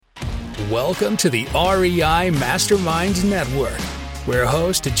Welcome to the REI Masterminds Network, where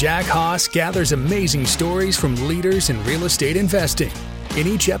host Jack Haas gathers amazing stories from leaders in real estate investing. In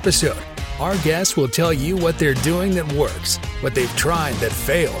each episode, our guests will tell you what they're doing that works, what they've tried that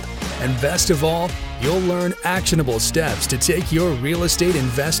failed, and best of all, you'll learn actionable steps to take your real estate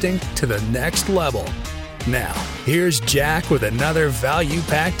investing to the next level. Now, here's Jack with another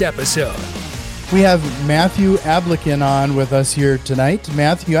value-packed episode. We have Matthew Ablakan on with us here tonight.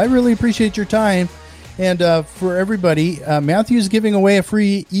 Matthew, I really appreciate your time. And for everybody, Matthew is giving away a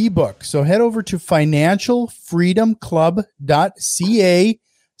free ebook. So head over to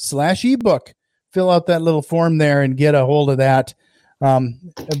financialfreedomclub.ca/ebook. Fill out that little form there and get a hold of that. I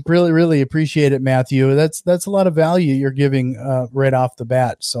really, really appreciate it, Matthew. That's a lot of value you're giving right off the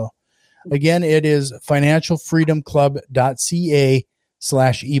bat. So again, it is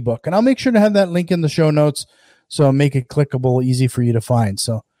financialfreedomclub.ca/ebook. And I'll make sure to have that link in the show notes, so make it clickable, easy for you to find.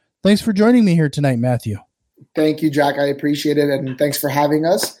 So thanks for joining me here tonight, Matthew. Thank you, Jack. I appreciate it. And thanks for having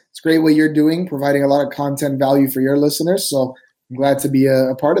us. It's great what you're doing, providing a lot of content value for your listeners. So I'm glad to be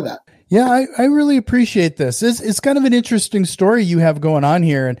a part of that. Yeah, I really appreciate this. It's kind of an interesting story you have going on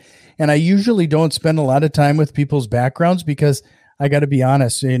here. And I usually don't spend a lot of time with people's backgrounds because I got to be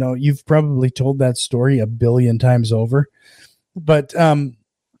honest, you've probably told that story a billion times over. But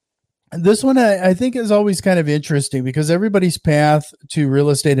this one I think is always kind of interesting because everybody's path to real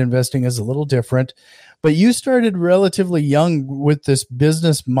estate investing is a little different. But you started relatively young with this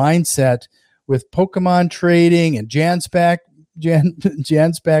business mindset with Pokemon trading and JanSport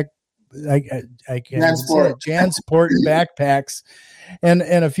backpacks and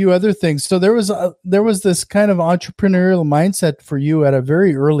a few other things. So there was this kind of entrepreneurial mindset for you at a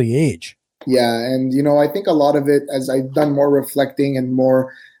very early age. Yeah. And, I think a lot of it, as I've done more reflecting and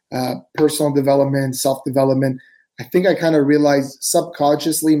more personal development, self-development, I think I kind of realized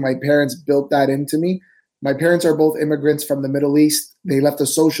subconsciously my parents built that into me. My parents are both immigrants from the Middle East. They left a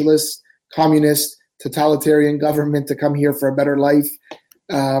socialist, communist, totalitarian government to come here for a better life.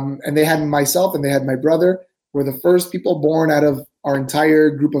 And they had myself and they had my brother. We're the first people born out of our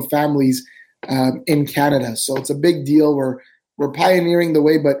entire group of families in Canada. So it's a big deal. We're pioneering the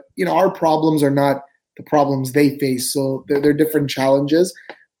way, but our problems are not the problems they face. So they're different challenges.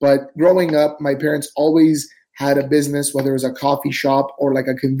 But growing up, my parents always had a business, whether it was a coffee shop or like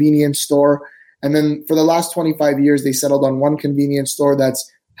a convenience store. And then for the last 25 years, they settled on one convenience store that's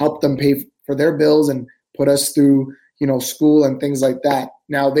helped them pay for their bills and put us through, school and things like that.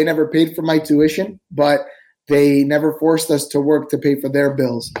 Now, they never paid for my tuition, but they never forced us to work to pay for their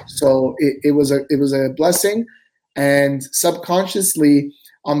bills. So it was a blessing. And subconsciously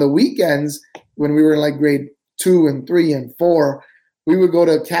on the weekends, when we were in like grade 2 and 3 and 4, we would go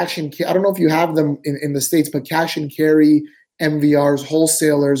to cash and carry. I don't know if you have them in the States, but cash and carry MVRs,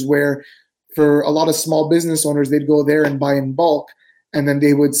 wholesalers, where for a lot of small business owners, they'd go there and buy in bulk and then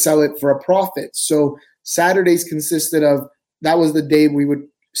they would sell it for a profit. So Saturdays consisted of, that was the day we would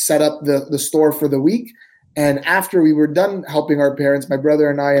set up the store for the week. And after we were done helping our parents, my brother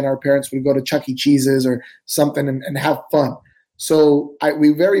and I and our parents would go to Chuck E. Cheese's or something and have fun. So we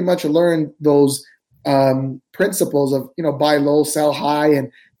very much learned those principles of, buy low, sell high and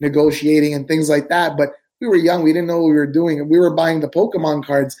negotiating and things like that. But we were young. We didn't know what we were doing. And we were buying the Pokemon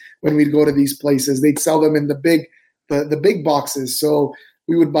cards when we'd go to these places. They'd sell them in the big boxes. So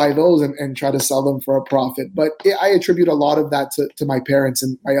we would buy those and try to sell them for a profit. But I attribute a lot of that to my parents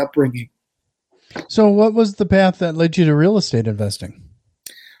and my upbringing. So what was the path that led you to real estate investing?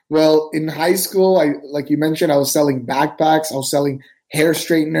 Well, in high school, like you mentioned, I was selling backpacks. I was selling hair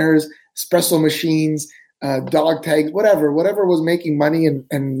straighteners, espresso machines, dog tags, whatever was making money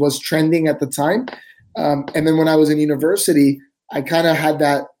and was trending at the time. And then when I was in university, I kind of had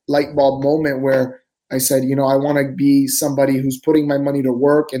that light bulb moment where I said, I want to be somebody who's putting my money to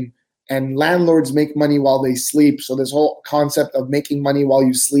work, and landlords make money while they sleep. So this whole concept of making money while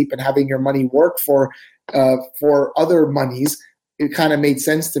you sleep and having your money work for other monies, it kind of made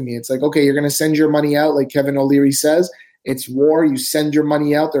sense to me. It's like, okay, you're going to send your money out. Like Kevin O'Leary says, it's war. You send your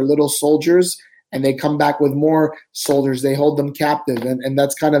money out. They're little soldiers and they come back with more soldiers. They hold them captive. And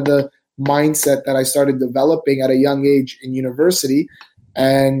that's kind of the mindset that I started developing at a young age in university.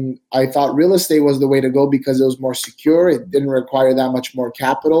 And I thought real estate was the way to go because it was more secure. It didn't require that much more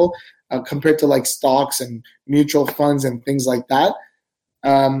capital compared to like stocks and mutual funds and things like that.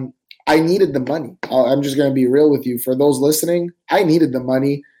 I needed the money. I'm just going to be real with you. For those listening, I needed the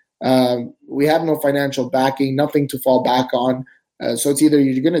money. We have no financial backing, nothing to fall back on. So it's either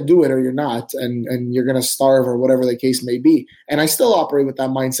you're going to do it or you're not, and you're going to starve or whatever the case may be. And I still operate with that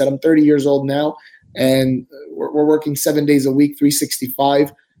mindset. I'm 30 years old now, and we're working 7 days a week,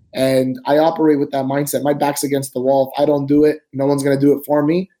 365. And I operate with that mindset. My back's against the wall. If I don't do it, no one's going to do it for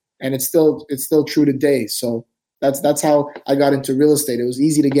me. And it's still true today. So that's how I got into real estate. It was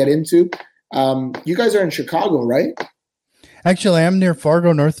easy to get into. You guys are in Chicago, right? Actually, I'm near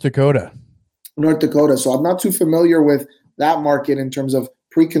Fargo, North Dakota. North Dakota. So I'm not too familiar with that market in terms of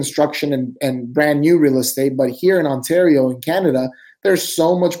pre-construction and brand new real estate. But here in Ontario, in Canada, there's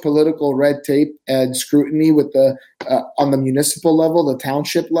so much political red tape and scrutiny with the on the municipal level, the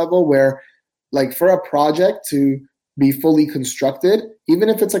township level, where like for a project to be fully constructed, even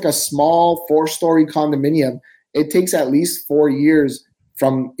if it's like a small 4-story condominium, it takes at least 4 years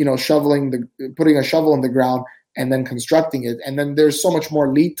from, you know, putting a shovel in the ground and then constructing it. And then there's so much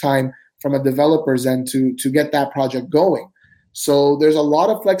more lead time from a developer's end to get that project going. So there's a lot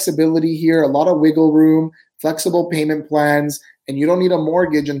of flexibility here, a lot of wiggle room, flexible payment plans, and you don't need a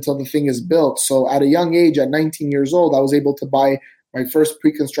mortgage until the thing is built. So at a young age, at 19 years old, I was able to buy my first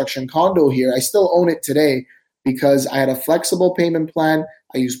pre-construction condo here. I still own it today because I had a flexible payment plan.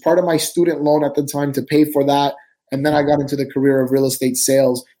 I used part of my student loan at the time to pay for that. And then I got into the career of real estate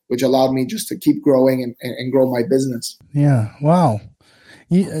sales, which allowed me just to keep growing and grow my business. Yeah. Wow.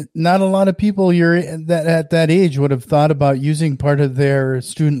 Not a lot of people at that age would have thought about using part of their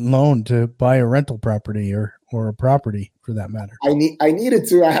student loan to buy a rental property or a property for that matter. I needed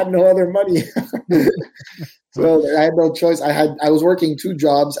to. I had no other money. So I had no choice. I was working 2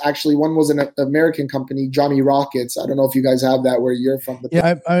 jobs. Actually, one was an American company, Johnny Rockets. I don't know if you guys have that where you're from.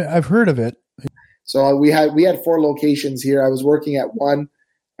 Yeah, I've heard of it. So we had 4 locations here. I was working at one,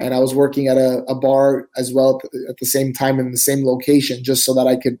 and I was working at a bar as well at the same time in the same location, just so that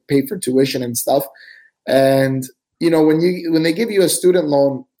I could pay for tuition and stuff. And you know, when they give you a student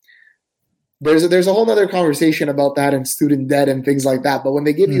loan, there's a whole other conversation about that and student debt and things like that. But when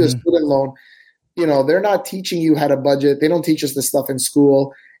they give you a student loan, you know, they're not teaching you how to budget. They don't teach us this stuff in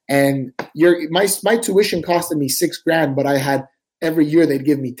school. And my tuition costed me $6,000, but I had every year they'd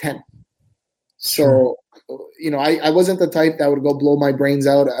give me 10. So, you know, I wasn't the type that would go blow my brains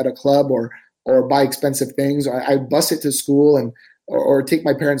out at a club or buy expensive things. I'd bus it to school or take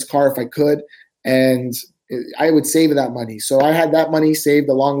my parents' car if I could. And I would save that money. So I had that money saved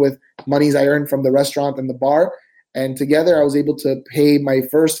along with monies I earned from the restaurant and the bar. And together I was able to pay my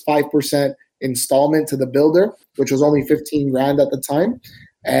first 5% installment to the builder, which was only $15,000 at the time.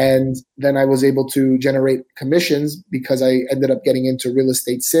 And then I was able to generate commissions because I ended up getting into real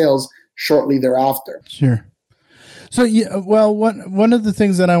estate sales shortly thereafter. Sure. So, well, one of the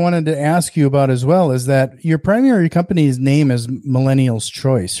things that I wanted to ask you about as well is that your primary company's name is Millennials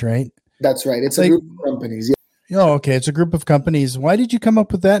Choice, right? That's right. It's a group of companies. Yeah. Oh, okay. It's a group of companies. Why did you come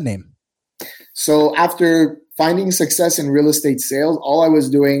up with that name? So after finding success in real estate sales, all I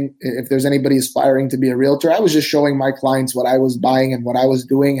was doing, if there's anybody aspiring to be a realtor, I was just showing my clients what I was buying and what I was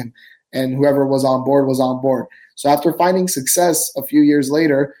doing, and whoever was on board was on board. So after finding success a few years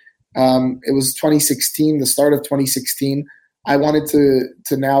later, it was 2016, the start of 2016, I wanted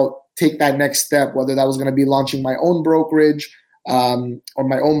to now take that next step, whether that was going to be launching my own brokerage or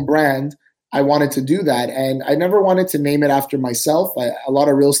my own brand. I wanted to do that. And I never wanted to name it after myself. A lot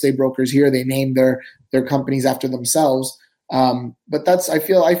of real estate brokers here, they name their companies after themselves. But I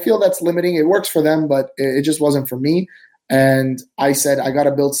feel that's limiting. It works for them, but it just wasn't for me. And I said, I got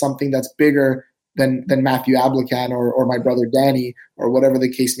to build something that's bigger than Matthew Ablakan or my brother Danny or whatever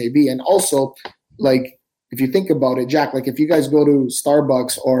the case may be. And also, like, if you think about it, Jack, like if you guys go to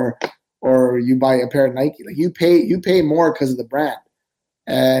Starbucks or you buy a pair of Nike, like you pay more because of the brand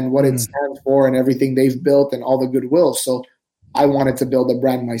and what it stands for and everything they've built and all the goodwill. So I wanted to build a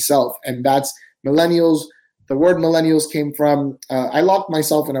brand myself. And that's Millennials. The word Millennials came from, I locked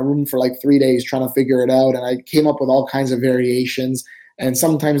myself in a room for like 3 days trying to figure it out. And I came up with all kinds of variations. And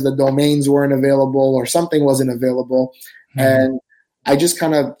sometimes the domains weren't available or something wasn't available. And I just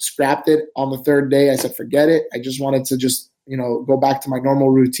kind of scrapped it on the 3rd day. I said, forget it. I just wanted to just, go back to my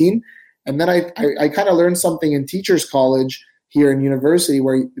normal routine. And then I kind of learned something in teachers college here in university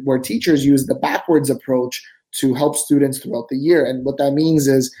where teachers use the backwards approach to help students throughout the year. And what that means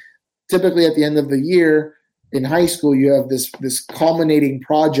is typically at the end of the year in high school, you have this culminating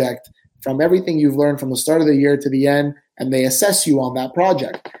project from everything you've learned from the start of the year to the end, and they assess you on that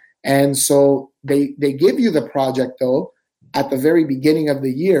project. And so they give you the project, though, at the very beginning of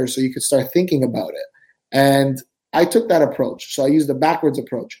the year so you could start thinking about it. And I took that approach. So I used the backwards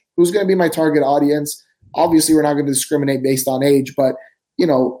approach. Who's going to be my target audience? Obviously, we're not going to discriminate based on age, but,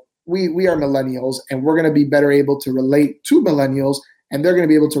 we are millennials, and we're going to be better able to relate to millennials, and they're going to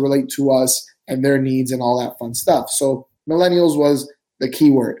be able to relate to us and their needs and all that fun stuff. So millennials was the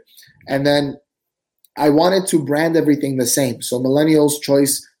keyword. And then I wanted to brand everything the same. So Millennials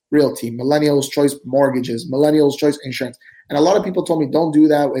Choice realty, millennials choice mortgages, millennials choice insurance. And a lot of people told me, don't do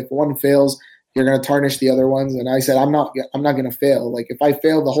that. If one fails, you're going to tarnish the other ones. And I said, I'm not going to fail. Like if I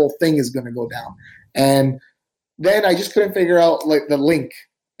fail, the whole thing is going to go down. And then I just couldn't figure out like the link.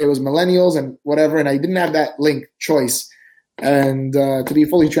 It was millennials and whatever. And I didn't have that link choice. And to be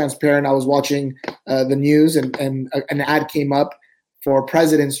fully transparent, I was watching the news and an ad came up for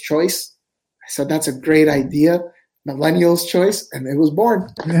President's Choice. I said, that's a great idea. Millennials Choice. And it was born.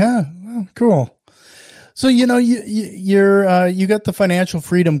 Yeah. Well, cool. So, you got the Financial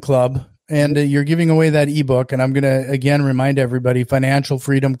Freedom Club and you're giving away that ebook. And I'm going to, again, remind everybody,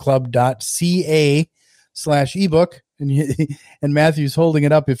 financialfreedomclub.ca/ebook. And Matthew's holding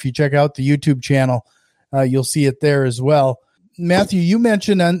it up. If you check out the YouTube channel, you'll see it there as well. Matthew, you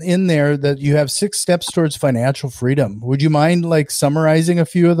mentioned in there that you have 6 steps towards financial freedom. Would you mind like summarizing a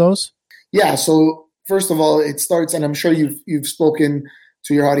few of those? Yeah. So first of all, it starts, and I'm sure you've spoken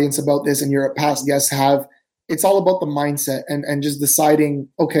to your audience about this and your past guests have, it's all about the mindset and just deciding,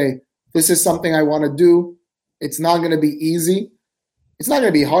 okay, this is something I want to do. It's not going to be easy. It's not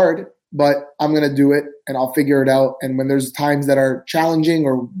going to be hard, but I'm going to do it and I'll figure it out. And when there's times that are challenging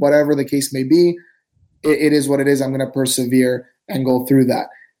or whatever the case may be, it is what it is. I'm going to persevere and go through that.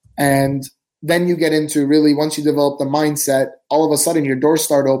 And then you get into really, once you develop the mindset, all of a sudden your doors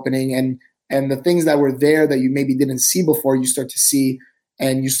start opening and the things that were there that you maybe didn't see before, you start to see,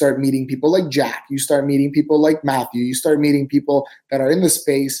 and you start meeting people like Jack. You start meeting people like Matthew. You start meeting people that are in the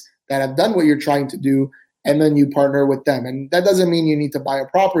space that have done what you're trying to do, and then you partner with them. And that doesn't mean you need to buy a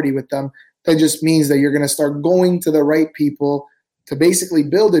property with them. That just means that you're going to start going to the right people to basically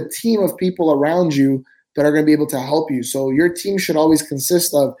build a team of people around you that are going to be able to help you. So your team should always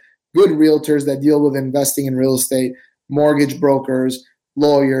consist of good realtors that deal with investing in real estate, mortgage brokers,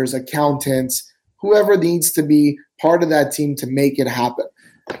 lawyers, accountants, whoever needs to be part of that team to make it happen.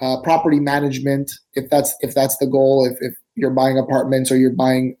 Property management, if that's the goal, if you're buying apartments or you're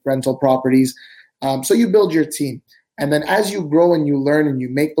buying rental properties. So you build your team. And then as you grow and you learn and you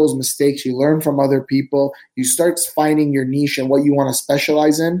make those mistakes, you learn from other people, you start finding your niche and what you want to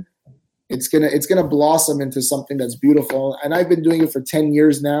specialize in. It's gonna blossom into something that's beautiful. And I've been doing it for 10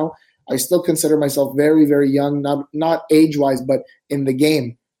 years now. I still consider myself very, very young, not age-wise, but in the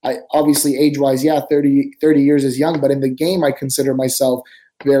game. I obviously age-wise, 30 years is young, but in the game I consider myself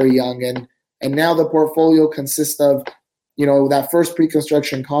very young. And now the portfolio consists of, that first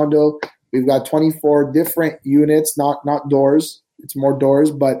pre-construction condo. We've got 24 different units, not doors. It's more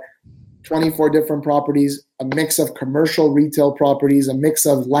doors, but 24 different properties, a mix of commercial retail properties, a mix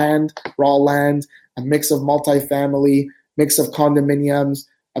of land, raw land, a mix of multifamily, mix of condominiums,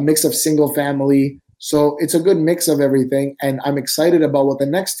 a mix of single family. So it's a good mix of everything. And I'm excited about what the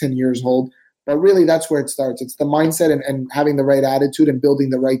next 10 years hold. But really, that's where it starts. It's the mindset and having the right attitude and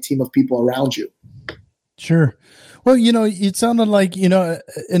building the right team of people around you. Sure. Well, it sounded like,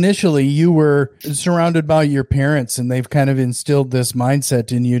 initially you were surrounded by your parents and they've kind of instilled this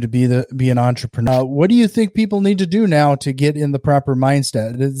mindset in you to be an entrepreneur. What do you think people need to do now to get in the proper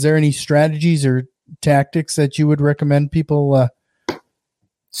mindset? Is there any strategies or tactics that you would recommend people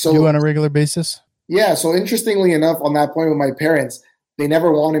do on a regular basis? Yeah. So interestingly enough, on that point with my parents, they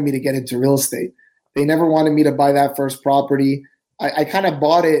never wanted me to get into real estate. They never wanted me to buy that first property. I kind of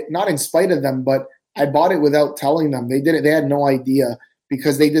bought it, not in spite of them, but I bought it without telling them. They did it. They had no idea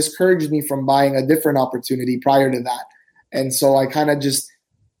because they discouraged me from buying a different opportunity prior to that. And so I kind of just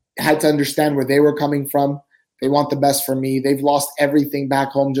had to understand where they were coming from. They want the best for me. They've lost everything back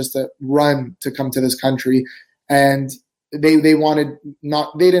home just to run to come to this country. And they didn't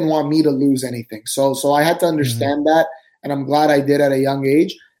want me to lose anything. So I had to understand that. And I'm glad I did at a young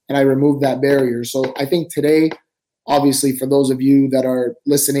age. And I removed that barrier. So I think today, obviously, for those of you that are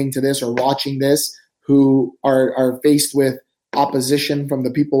listening to this or watching this, who are faced with opposition from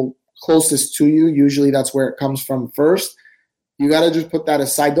the people closest to you, usually that's where it comes from first. You got to just put that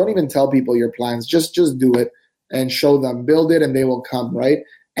aside. Don't even tell people your plans. Just do it and show them. Build it and they will come, right?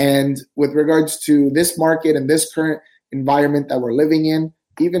 And with regards to this market and this current environment that we're living in,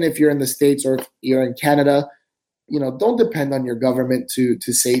 even if you're in the States or if you're in Canada, don't depend on your government to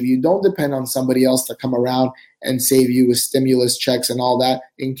save you. Don't depend on somebody else to come around and save you with stimulus checks and all that.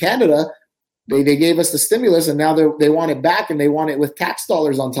 In Canada, they gave us the stimulus and now they want it back and they want it with tax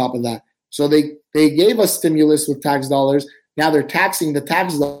dollars on top of that. So they gave us stimulus with tax dollars. Now they're taxing the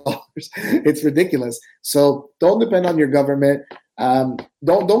tax dollars. It's ridiculous. So don't depend on your government.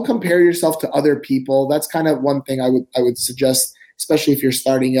 Don't compare yourself to other people. That's kind of one thing I would suggest, especially if you're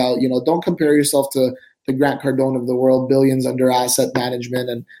starting out. Don't compare yourself to the Grant Cardone of the world, billions under asset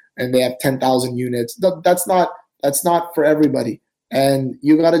management, and they have 10,000 units. That's not for everybody. And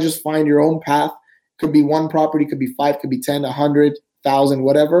you got to just find your own path. Could be one property, could be 5, could be 10, 100,000,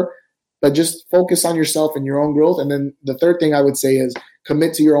 whatever. But just focus on yourself and your own growth. And then the third thing I would say is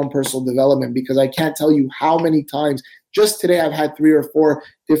commit to your own personal development, because I can't tell you how many times just today I've had 3 or 4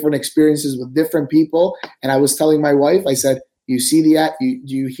 different experiences with different people. And I was telling my wife, I said, do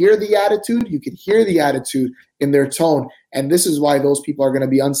you hear the attitude? You can hear the attitude in their tone. And this is why those people are going to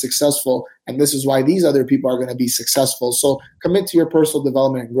be unsuccessful. And this is why these other people are going to be successful. So commit to your personal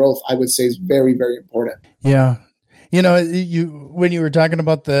development and growth, I would say, is very, very important. Yeah. You know, when you were talking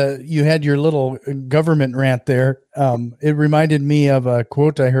about you had your little government rant there. It reminded me of a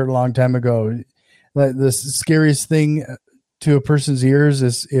quote I heard a long time ago. The scariest thing to a person's ears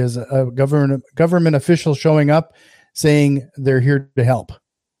is a government official showing up saying they're here to help.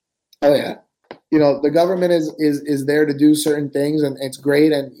 Oh yeah. You know, the government is there to do certain things, and it's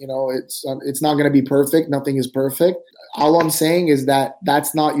great. And, you know, it's not going to be perfect. Nothing is perfect. All I'm saying is that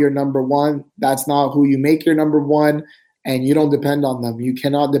that's not your number one. That's not who you make your number one, and you don't depend on them. You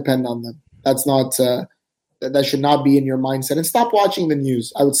cannot depend on them. That's not, that should not be in your mindset. And stop watching the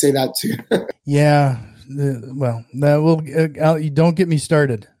news. I would say that too. Yeah. Well, that will, don't get me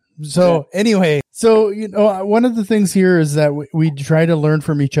started. So anyway, you know, one of the things here is that we try to learn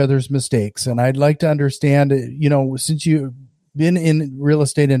from each other's mistakes. And I'd like to understand, you know, since you've been in real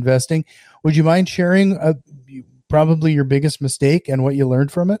estate investing, would you mind sharing probably your biggest mistake and what you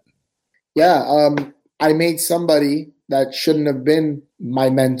learned from it? Yeah. I made somebody that shouldn't have been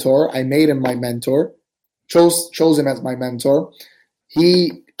my mentor. I made him my mentor, chose him as my mentor.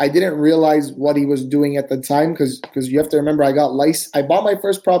 I didn't realize what he was doing at the time, because you have to remember, I bought my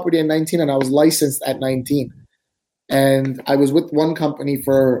first property at 19 and I was licensed at 19. And I was with one company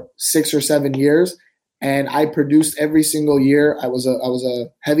for 6 or 7 years, and I produced every single year. I was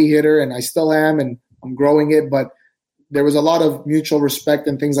a heavy hitter, and I still am, and I'm growing it, but there was a lot of mutual respect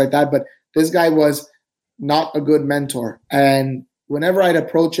and things like that. But this guy was not a good mentor. And whenever I'd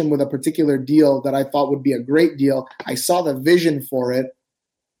approach him with a particular deal that I thought would be a great deal, I saw the vision for it,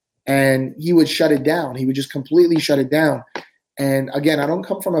 and he would shut it down. He would just completely shut it down. And again, I don't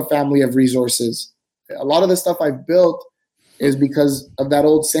come from a family of resources. A lot of the stuff I've built is because of that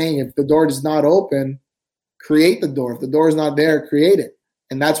old saying, if the door is not open, create the door. If the door is not there, create it.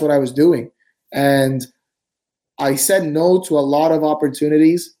 And that's what I was doing. And I said no to a lot of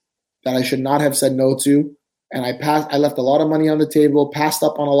opportunities that I should not have said no to. And I left a lot of money on the table, passed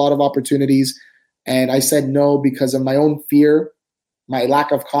up on a lot of opportunities. And I said no because of my own fear, my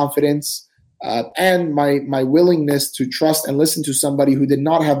lack of confidence, and my willingness to trust and listen to somebody who did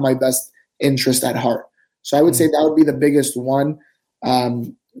not have my best interest at heart. So I would say that would be the biggest one.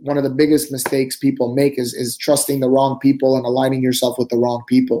 One of the biggest mistakes people make is trusting the wrong people and aligning yourself with the wrong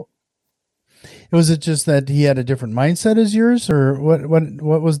people. Was it just that he had a different mindset as yours, or what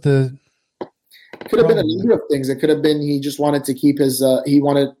was the? It could have been a number of things. It could have been he just wanted to keep his. He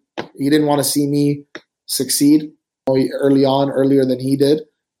didn't want to see me succeed earlier than he did.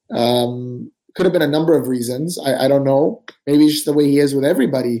 Could have been a number of reasons. I don't know. Maybe it's just the way he is with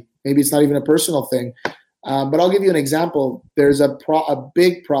everybody. Maybe it's not even a personal thing. But I'll give you an example. There's a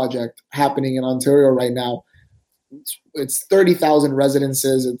big project happening in Ontario right now. It's 30,000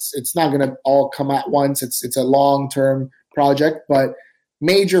 residences. It's not going to all come at once. It's a long-term project, but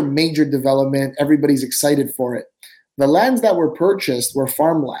major development. Everybody's excited for it. The lands that were purchased were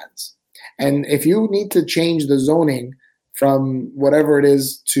farmlands. And if you need to change the zoning from whatever it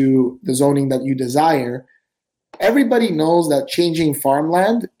is to the zoning that you desire, everybody knows that changing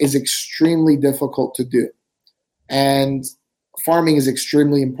farmland is extremely difficult to do. And farming is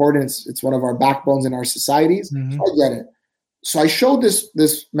extremely important. It's one of our backbones in our societies. Mm-hmm. So I get it. So I showed this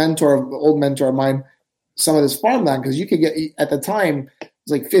old mentor of mine, some of this farmland, because you could get, at the time,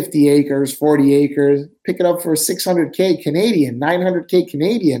 it's like 50 acres, 40 acres, pick it up for 600K Canadian, 900K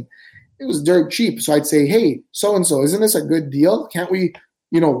Canadian. It was dirt cheap. So I'd say, hey, so-and-so, isn't this a good deal? Can't we,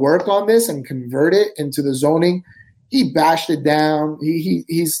 work on this and convert it into the zoning? He bashed it down.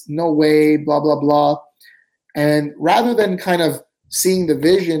 He's no way, blah, blah, blah. And rather than kind of seeing the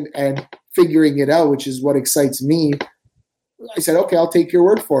vision and figuring it out, which is what excites me, I said, okay, I'll take your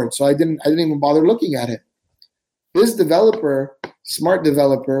word for it. So I didn't even bother looking at it. This developer, smart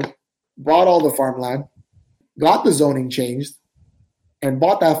developer, bought all the farmland, got the zoning changed, and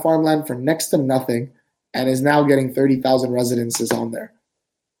bought that farmland for next to nothing, and is now getting 30,000 residences on there.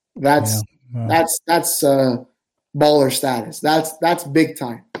 That's baller status. That's big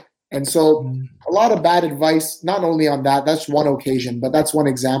time. And so a lot of bad advice, not only on that, that's one occasion, but that's one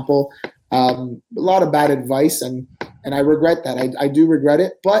example. A lot of bad advice, and I regret that. I do regret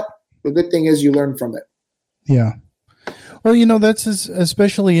it, but the good thing is you learn from it. Yeah. Well, that's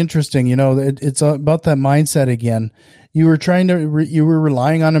especially interesting. It's about that mindset again. You were you were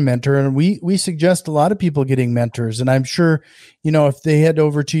relying on a mentor, and we suggest a lot of people getting mentors. And I'm sure, if they head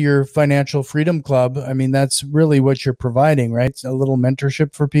over to your Financial Freedom Club, I mean, that's really what you're providing, right? It's a little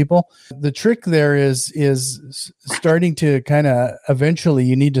mentorship for people. The trick there is starting to kind of eventually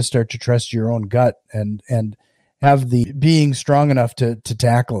you need to start to trust your own gut and have the being strong enough to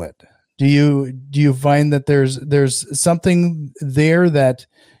tackle it. Do you find that there's something there that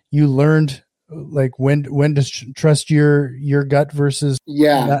you learned, like when to trust your gut versus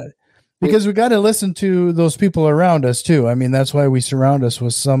not? Because we got to listen to those people around us too. I mean, that's why we surround us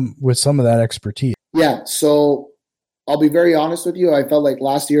with some of that expertise. Yeah. So I'll be very honest with you. I felt like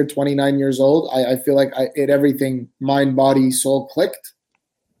last year, 29 years old, I feel like everything, mind, body, soul clicked.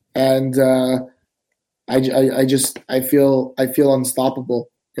 And I feel unstoppable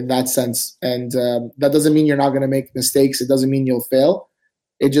in that sense. And that doesn't mean you're not going to make mistakes. It doesn't mean you'll fail.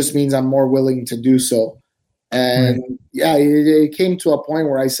 It just means I'm more willing to do so. And it came to a point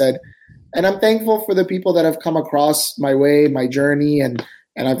where I said, and I'm thankful for the people that have come across my way, my journey, and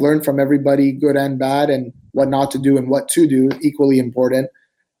I've learned from everybody, good and bad, and what not to do and what to do, equally important.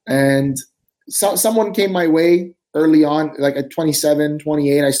 And someone came my way early on, like at 27,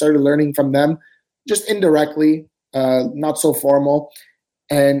 28, I started learning from them, just indirectly, not so formal.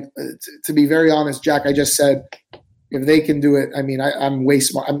 And to be very honest, Jack, I just said, if they can do it, I mean, I'm way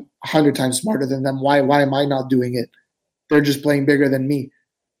smart. I'm 100 times smarter than them. Why am I not doing it? They're just playing bigger than me.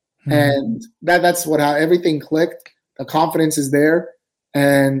 Mm-hmm. And that's how everything clicked. The confidence is there,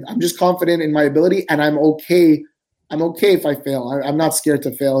 and I'm just confident in my ability. And I'm okay. I'm okay if I fail. I'm not scared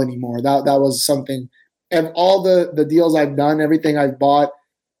to fail anymore. That was something. And all the deals I've done, everything I've bought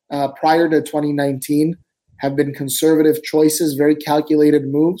prior to 2019 have been conservative choices, very calculated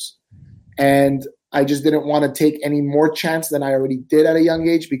moves. And I just didn't want to take any more chance than I already did at a young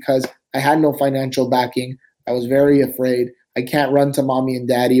age because I had no financial backing. I was very afraid. I can't run to mommy and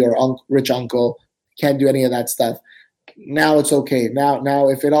daddy or rich uncle. Can't do any of that stuff. Now it's okay. Now,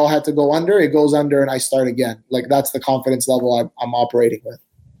 if it all had to go under, it goes under and I start again. Like that's the confidence level I'm operating with.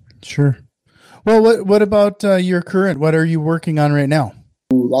 Sure. Well, what about your current? What are you working on right now?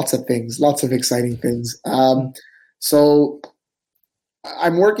 Lots of things, lots of exciting things. So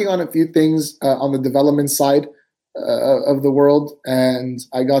I'm working on a few things on the development side of the world, and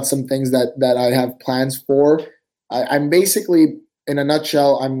I got some things that I have plans for. I'm basically, in a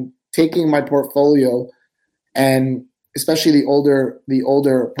nutshell, I'm taking my portfolio, and especially the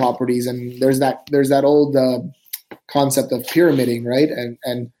older properties, and there's that old concept of pyramiding, right?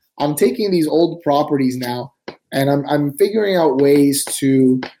 And I'm taking these old properties now, and I'm figuring out ways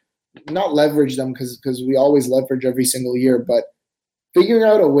to not leverage them because we always leverage every single year, but figuring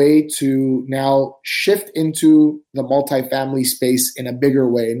out a way to now shift into the multifamily space in a bigger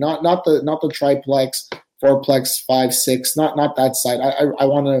way, not the triplex, fourplex, 5, 6, not that side. I'm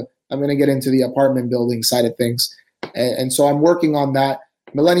going to get into the apartment building side of things. And so I'm working on that.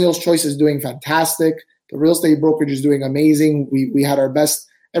 Millennials Choice is doing fantastic. The real estate brokerage is doing amazing. We had our best,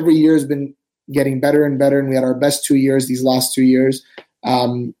 every year has been getting better and better. And we had our best 2 years, these last 2 years.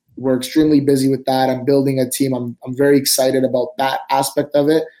 We're extremely busy with that. I'm building a team. I'm very excited about that aspect of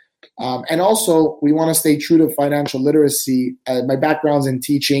it. And also, we want to stay true to financial literacy. My background's in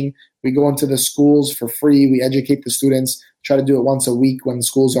teaching. We go into the schools for free. We educate the students. Try to do it once a week when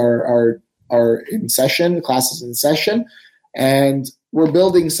schools are in session, classes in session. And we're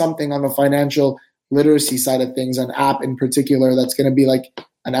building something on the financial literacy side of things, an app in particular that's going to be like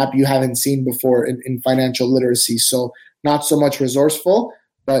an app you haven't seen before in financial literacy. So not so much resourceful,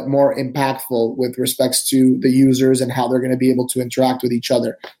 but more impactful with respects to the users and how they're going to be able to interact with each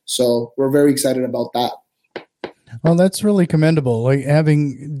other. So we're very excited about that. Well, that's really commendable. Like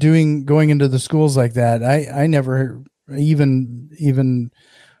going into the schools like that. I never even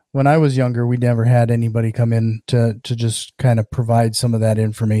when I was younger, we never had anybody come in to just kind of provide some of that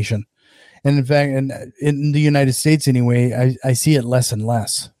information. And in fact, in the United States anyway, I see it less and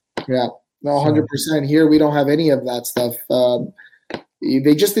less. Yeah, no, 100%. Here we don't have any of that stuff.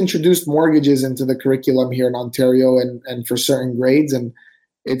 They just introduced mortgages into the curriculum here in Ontario and for certain grades, and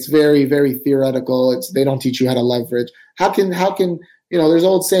it's very, very theoretical. They don't teach you how to leverage. How can there's an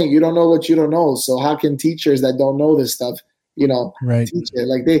old saying, you don't know what you don't know. So how can teachers that don't know this stuff, right, teach it?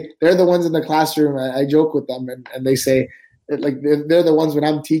 Like they're the ones in the classroom. I joke with them and they say, like they're the ones when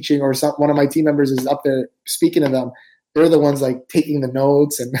I'm teaching or one of my team members is up there speaking to them. They're the ones like taking the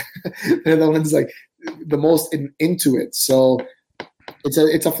notes and they're the ones like the most into it. So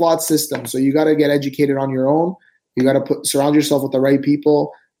it's a flawed system. So you got to get educated on your own. You got to surround yourself with the right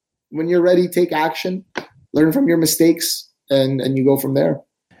people. When you're ready, take action, learn from your mistakes, and you go from there.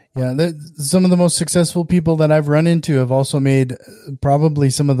 Yeah, some of the most successful people that I've run into have also made probably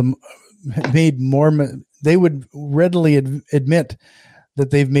some of them made more. They would readily admit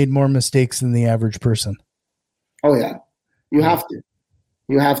that they've made more mistakes than the average person. Oh yeah, you have to.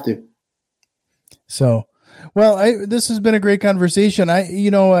 You have to. So, well, this has been a great conversation. I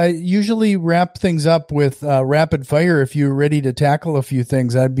usually wrap things up with rapid fire. If you're ready to tackle a few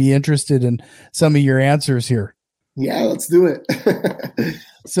things, I'd be interested in some of your answers here. Yeah, let's do it.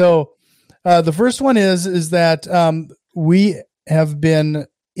 So, the first one is that we have been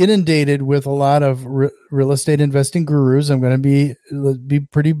inundated with a lot of real estate investing gurus. I'm going to be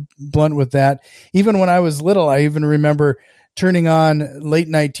pretty blunt with that. Even when I was little, I even remember turning on late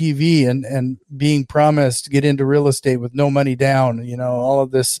night TV and being promised to get into real estate with no money down, all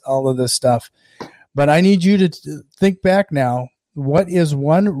of this stuff. But I need you to think back now. What is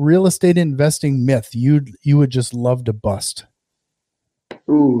one real estate investing myth you would just love to bust?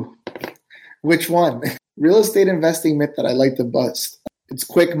 Ooh, which one? Real estate investing myth that I like to bust. It's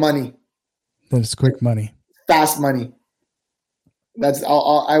quick money. That it's quick money. Fast money.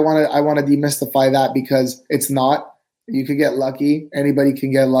 I want to demystify that, because it's not. You could get lucky. Anybody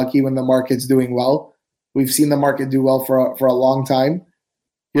can get lucky when the market's doing well. We've seen the market do well for a long time.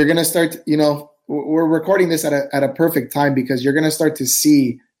 You're going to start, we're recording this at a perfect time, because you're going to start to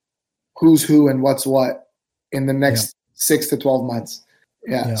see who's who and what's what in the next 6 to 12 months.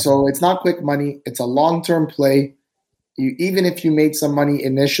 Yeah. So it's not quick money. It's a long-term play. Even if you made some money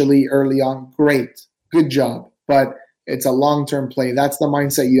initially early on, great, good job. But it's a long-term play. That's the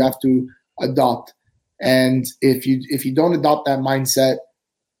mindset you have to adopt. And if you don't adopt that mindset,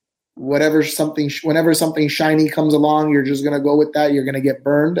 whenever something shiny comes along, you're just gonna go with that. You're gonna get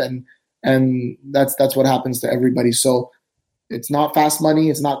burned, and that's what happens to everybody. So it's not fast money.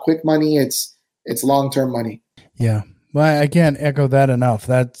 It's not quick money. It's long-term money. Yeah. Well, I can't echo that enough.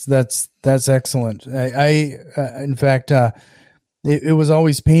 That's excellent. I in fact, it was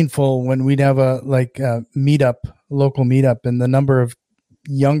always painful when we'd have a local meetup, and the number of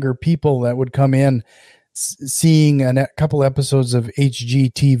younger people that would come in seeing a couple episodes of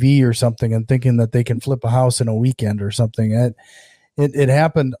HGTV or something and thinking that they can flip a house in a weekend or something. It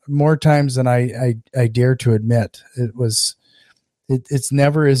happened more times than I dare to admit. It's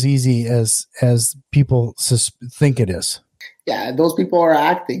never as easy as people think it is. Yeah, those people are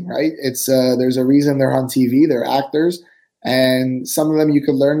acting, right? It's there's a reason they're on TV. They're actors, and some of them you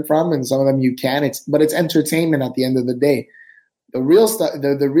can learn from, and some of them you can. But it's entertainment at the end of the day. The real stuff,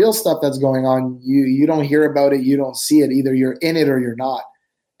 the real stuff that's going on, you don't hear about it, you don't see it. Either you're in it or you're not.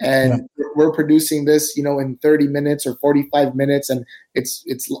 And we're producing this, in 30 minutes or 45 minutes, and it's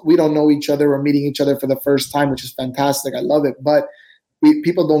we don't know each other. We're meeting each other for the first time, which is fantastic. I love it, but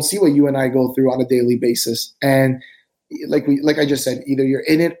people don't see what you and I go through on a daily basis. And like I just said, either you're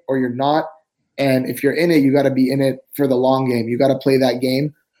in it or you're not. And if you're in it, you got to be in it for the long game. You got to play that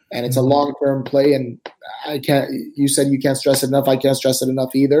game, and it's a long-term play. And you said you can't stress it enough. I can't stress it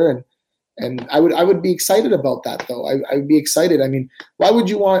enough either. And I would be excited about that, though. I would be excited. I mean, why would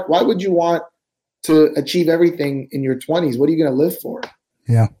you want to achieve everything in your 20s? What are you going to live for?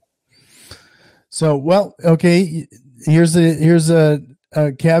 Yeah. So, well, okay. Here's a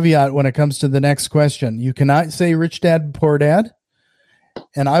caveat when it comes to the next question. You cannot say Rich Dad, Poor Dad.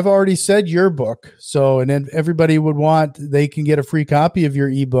 And I've already said your book. So, and then everybody they can get a free copy of your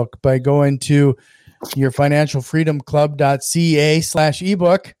ebook by going to your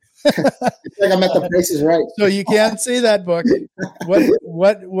financialfreedomclub.ca/ebook. It's like I'm at the places right. So you can't say that book.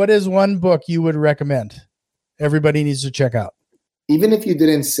 What is one book you would recommend everybody needs to check out? Even if you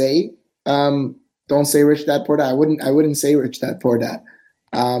didn't say, don't say Rich Dad Poor Dad. I wouldn't say Rich Dad Poor Dad.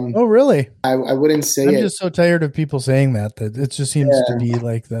 Oh really? I wouldn't say I'm it. just so tired of people saying that it just seems to be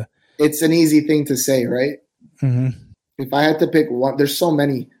like it's an easy thing to say, right? Mm-hmm. If I had to pick one, there's so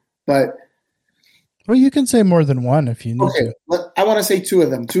many, but well, you can say more than one if you need to. I want to say two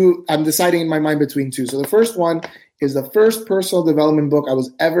of them. I'm deciding in my mind between two. So the first one is the first personal development book I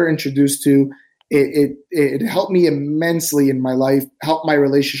was ever introduced to. It helped me immensely in my life, helped my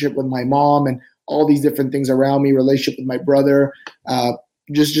relationship with my mom and all these different things around me, relationship with my brother.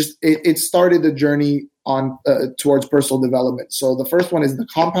 It started the journey on towards personal development. So the first one is The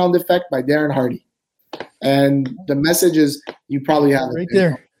Compound Effect by Darren Hardy. And the message is, you probably have right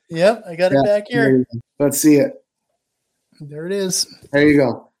there. Yep, I got it back here. Let's see it. There it is. There you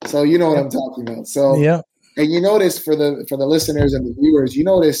go. So you know what I'm talking about. So yeah. And you notice for the listeners and the viewers, you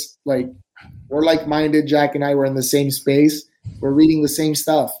notice like we're like-minded. Jack and I were in the same space. We're reading the same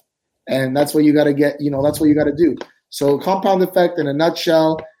stuff. And that's what you got to get, that's what you got to do. So Compound Effect in a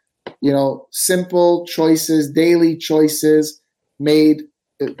nutshell, simple choices, daily choices made,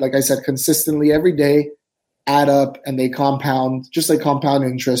 like I said, consistently every day, add up, and they compound, just like compound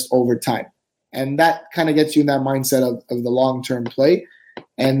interest over time. And that kind of gets you in that mindset of the long-term play.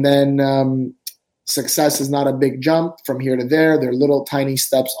 And then success is not a big jump from here to there. They're little tiny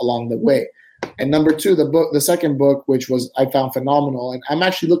steps along the way. And number two, the second book, which I found phenomenal, and I'm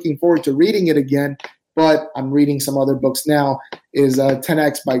actually looking forward to reading it again, but I'm reading some other books now, is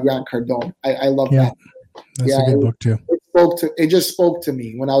 10X by Grant Cardone. I love that. That's a good book too. It just spoke to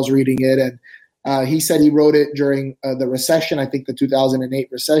me when I was reading it. And he said he wrote it during the recession, I think the 2008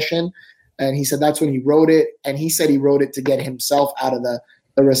 recession. And he said that's when he wrote it. And he said he wrote it to get himself out of the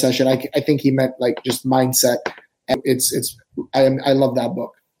recession. I think he meant like just mindset. And I love that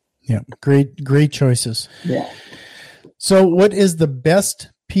book. Yeah. Great choices. Yeah. So what is the best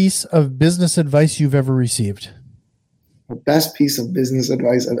piece of business advice you've ever received? The best piece of business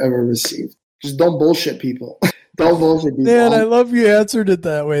advice I've ever received. Just don't bullshit people. Don't bullshit people. Man, I love you answered it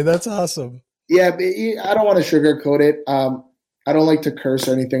that way. That's awesome. Yeah, but I don't want to sugarcoat it. I don't like to curse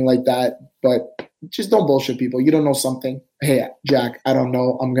or anything like that, but just don't bullshit people. You don't know something. Hey, Jack, I don't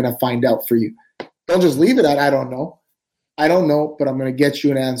know. I'm going to find out for you. Don't just leave it at, I don't know. I don't know, but I'm going to get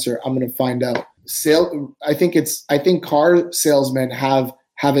you an answer. I'm going to find out. I think car salesmen have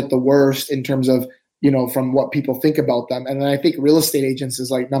it the worst in terms of, from what people think about them. And then I think real estate agents is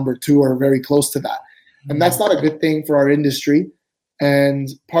like number two or very close to that. And that's not a good thing for our industry. And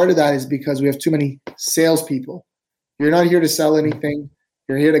part of that is because we have too many salespeople. You're not here to sell anything.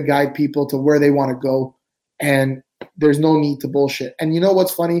 You're here to guide people to where they want to go. And there's no need to bullshit. And you know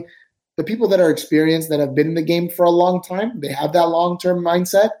what's funny? The people that are experienced, that have been in the game for a long time, they have that long-term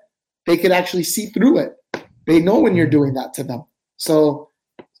mindset. They could actually see through it. They know when you're doing that to them. So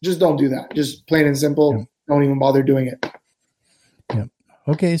just don't do that. Just plain and simple. Yeah. Don't even bother doing it. Yeah.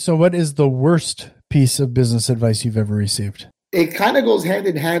 Okay. So what is the worst piece of business advice you've ever received? It kind of goes hand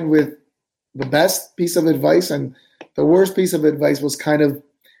in hand with the best piece of advice. And the worst piece of advice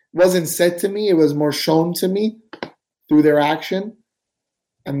wasn't said to me. It was more shown to me through their action.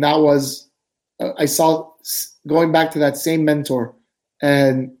 And that was, I saw, going back to that same mentor,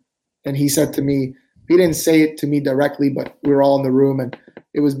 and he said to me, he didn't say it to me directly, but we were all in the room, and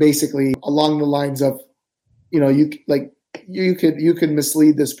it was basically along the lines of, you could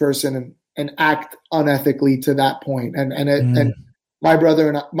mislead this person and act unethically to that point. And my brother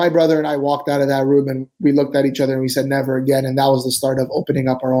and I walked out of that room, and we looked at each other and we said never again. And that was the start of opening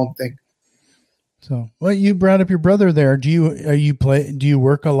up our own thing. So, well, you brought up your brother there. Do you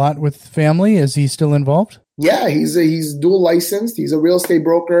work a lot with family? Is he still involved? Yeah, he's dual licensed. He's a real estate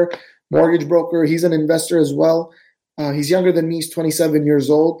broker, mortgage broker. He's an investor as well. He's younger than me. He's 27 years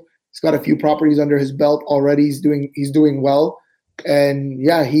old. He's got a few properties under his belt already. He's doing well. And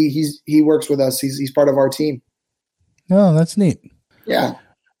yeah, he works with us. He's part of our team. Oh, that's neat. Yeah.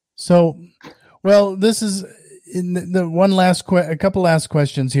 So, well, this is in a couple last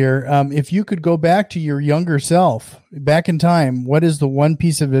questions here. If you could go back to your younger self, back in time, what is the one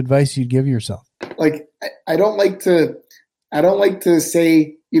piece of advice you'd give yourself? Like, I don't like to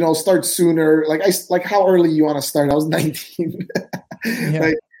say, start sooner. Like how early you want to start. I was 19.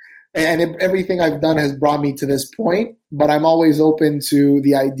 Yeah. Everything I've done has brought me to this point, but I'm always open to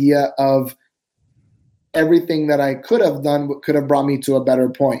the idea of everything that I could have done could have brought me to a better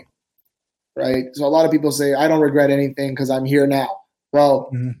point. Right. So a lot of people say, I don't regret anything because I'm here now. Well,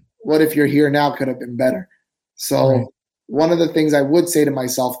 What if you're here now could have been better? So One of the things I would say to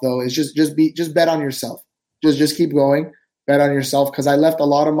myself though, is just bet on yourself. Just keep going, bet on yourself. Cause I left a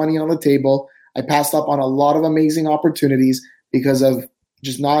lot of money on the table. I passed up on a lot of amazing opportunities because of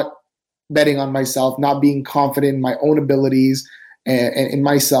just not betting on myself, not being confident in my own abilities and in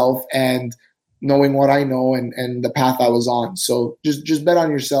myself, and knowing what I know and the path I was on. So just bet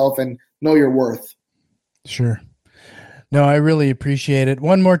on yourself and know your worth. Sure. No, I really appreciate it.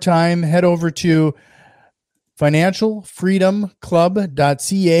 One more time, head over to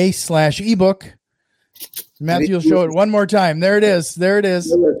financialfreedomclub.ca/ebook. Matthew will show it one more time. There it is.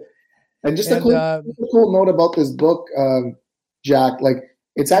 And just a cool note about this book, Jack, like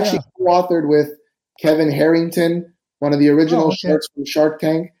it's actually co-authored with Kevin Harrington, one of the original sharks from Shark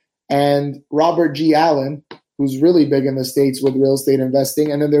Tank, and Robert G. Allen, who's really big in the States with real estate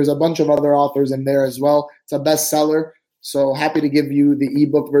investing. And then there's a bunch of other authors in there as well. It's a bestseller. So happy to give you the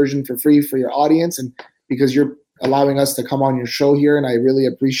ebook version for free for your audience, and because you're allowing us to come on your show here, and I really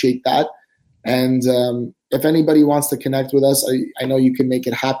appreciate that. And if anybody wants to connect with us, I know you can make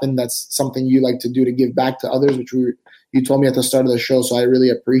it happen. That's something you like to do to give back to others, which you told me at the start of the show. So I really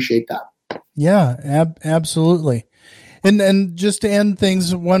appreciate that. Yeah, absolutely. And just to end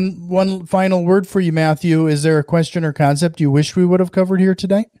things, one final word for you, Matthew. Is there a question or concept you wish we would have covered here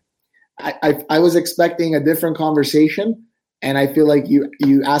today? I was expecting a different conversation, and I feel like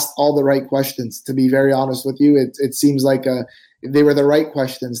you asked all the right questions. To be very honest with you, it seems like they were the right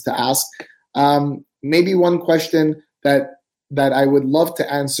questions to ask. Maybe one question that I would love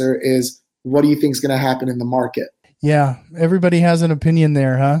to answer is, what do you think is going to happen in the market? Yeah, everybody has an opinion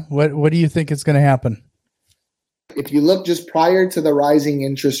there, huh? What do you think is going to happen? If you look just prior to the rising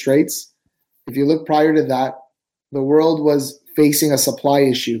interest rates, if you look prior to that, the world was facing a supply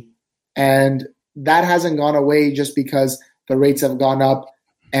issue. And that hasn't gone away just because the rates have gone up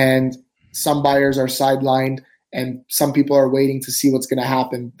and some buyers are sidelined and some people are waiting to see what's going to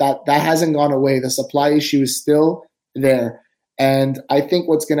happen. That hasn't gone away. The supply issue is still there. And I think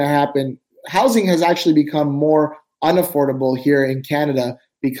what's going to happen, housing has actually become more unaffordable here in Canada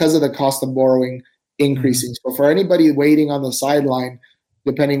because of the cost of borrowing increasing. So for anybody waiting on the sideline,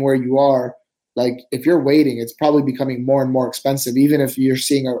 depending where you are, like if you're waiting, it's probably becoming more and more expensive. Even if you're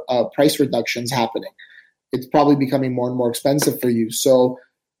seeing a price reductions happening, it's probably becoming more and more expensive for you. So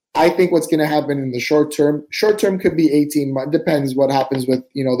I think what's going to happen in the short term could be 18 months. Depends what happens with,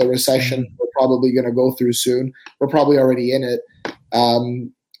 the recession we're probably going to go through soon. We're probably already in it.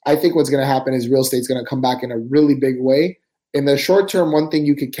 I think what's going to happen is real estate's going to come back in a really big way. In the short term, one thing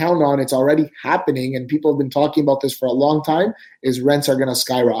you could count on, it's already happening, and people have been talking about this for a long time, is rents are going to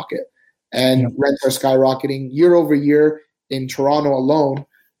skyrocket. And rents are skyrocketing year over year. In Toronto alone,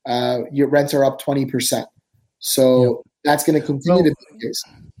 your rents are up 20%. So that's going to continue to be the case.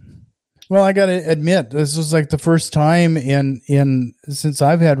 Well, I got to admit, this was like the first time in since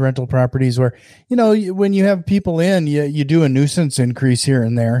I've had rental properties where, when you have people in, you do a nuisance increase here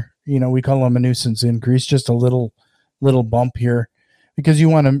and there. We call them a nuisance increase, just a little bump here because you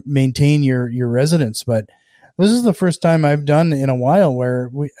want to maintain your residents. But this is the first time I've done in a while where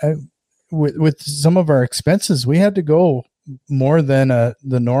with some of our expenses, we had to go more than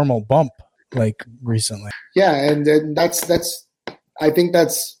the normal bump like recently. Yeah. And that's, I think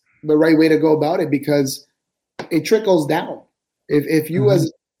that's the right way to go about it because it trickles down. If you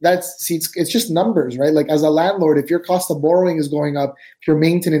it's just numbers, right? Like as a landlord, if your cost of borrowing is going up, if your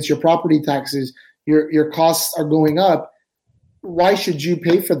maintenance, your property taxes, your costs are going up, why should you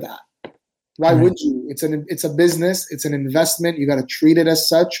pay for that? Why would you? It's a business. It's an investment. You got to treat it as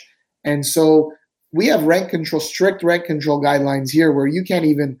such. And so we have strict rent control guidelines here where you can't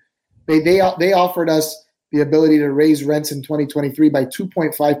even, they offered us the ability to raise rents in 2023 by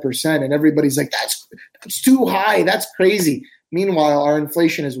 2.5%. And everybody's like, that's too high. That's crazy. Meanwhile, our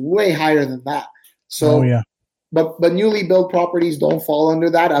inflation is way higher than that. So, but newly built properties don't fall under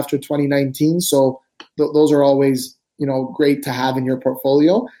that after 2019. So those are always, great to have in your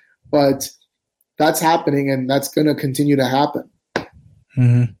portfolio, but that's happening and that's going to continue to happen.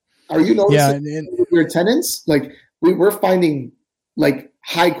 Mm-hmm. Are you noticing your tenants? Like we're finding like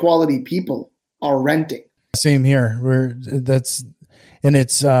high quality people are renting. Same here. It's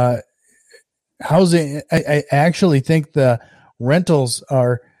housing. I actually think the rentals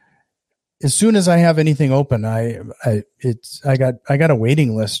are, as soon as I have anything open, I got a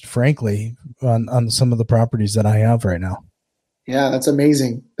waiting list, frankly, on some of the properties that I have right now. Yeah, that's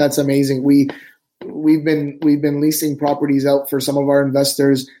amazing. That's amazing. We've been leasing properties out for some of our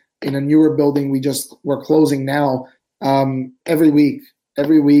investors in a newer building. We're closing now every week,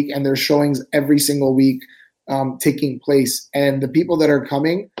 and there's showings every single week taking place. And the people that are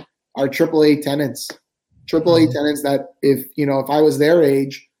coming are AAA tenants. Tenants that if I was their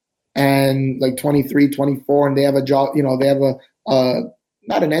age and like 23, 24, and they have a job, they have a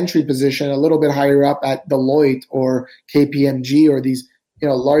not an entry position, a little bit higher up at Deloitte or KPMG or these,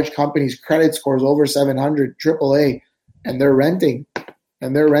 large companies, credit scores over 700, AAA, and they're renting.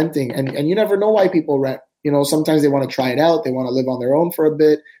 And you never know why people rent. Sometimes they want to try it out. They want to live on their own for a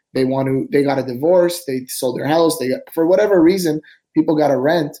bit. They got a divorce. They sold their house. For whatever reason, people got to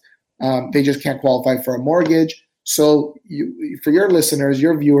rent. They just can't qualify for a mortgage. So for your listeners,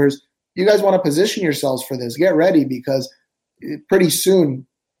 your viewers, you guys want to position yourselves for this. Get ready because pretty soon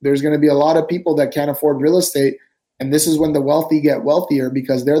there's going to be a lot of people that can't afford real estate. And this is when the wealthy get wealthier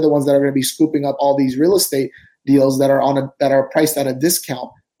because they're the ones that are going to be scooping up all these real estate deals that are priced at a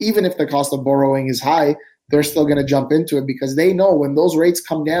discount. Even if the cost of borrowing is high, they're still going to jump into it because they know when those rates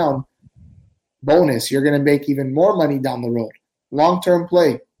come down, bonus, you're going to make even more money down the road. Long-term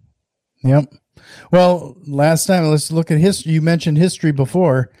play. Yep. Well, last time, let's look at history. You mentioned history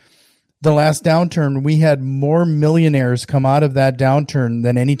before. The last downturn, we had more millionaires come out of that downturn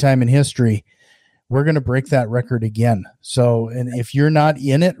than any time in history. We're going to break that record again. So, and if you're not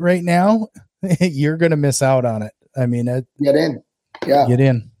in it right now, you're going to miss out on it. I mean, get in. Yeah. Get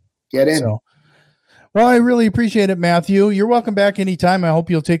in. So, well, I really appreciate it, Matthew. You're welcome back anytime. I hope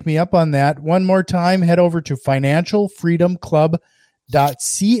you'll take me up on that. One more time, head over to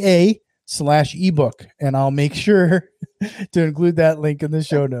financialfreedomclub.ca/ebook, and I'll make sure to include that link in the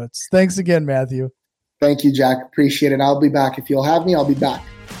show notes. Thanks again, Matthew. Thank you, Jack. Appreciate it. I'll be back. If you'll have me, I'll be back.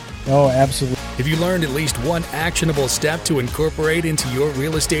 Oh, absolutely. Have you learned at least one actionable step to incorporate into your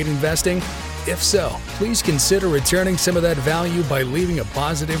real estate investing? If so, please consider returning some of that value by leaving a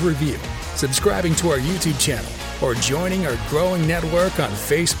positive review, subscribing to our YouTube channel, or joining our growing network on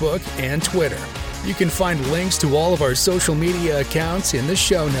Facebook and Twitter. You can find links to all of our social media accounts in the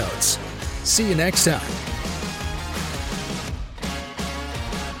show notes. See you next time.